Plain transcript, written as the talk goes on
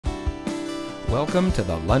Welcome to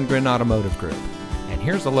the Lundgren Automotive Group, and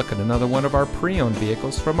here's a look at another one of our pre-owned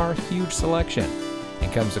vehicles from our huge selection.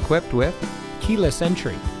 It comes equipped with keyless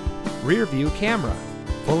entry, rear view camera,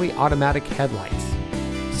 fully automatic headlights,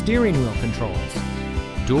 steering wheel controls,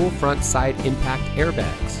 dual front side impact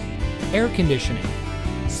airbags, air conditioning,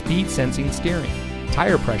 speed sensing steering,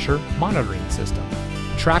 tire pressure monitoring system,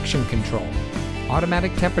 traction control,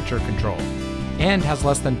 automatic temperature control, and has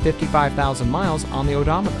less than 55,000 miles on the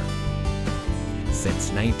odometer.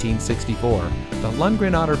 Since 1964, the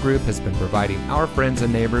Lundgren Auto Group has been providing our friends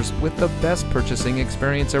and neighbors with the best purchasing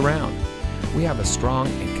experience around. We have a strong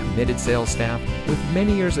and committed sales staff with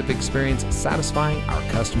many years of experience satisfying our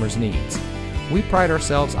customers' needs. We pride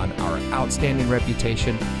ourselves on our outstanding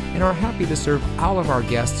reputation and are happy to serve all of our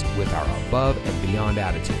guests with our above and beyond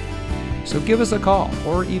attitude. So give us a call,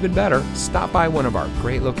 or even better, stop by one of our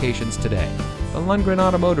great locations today. The Lundgren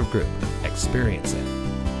Automotive Group. Experience it.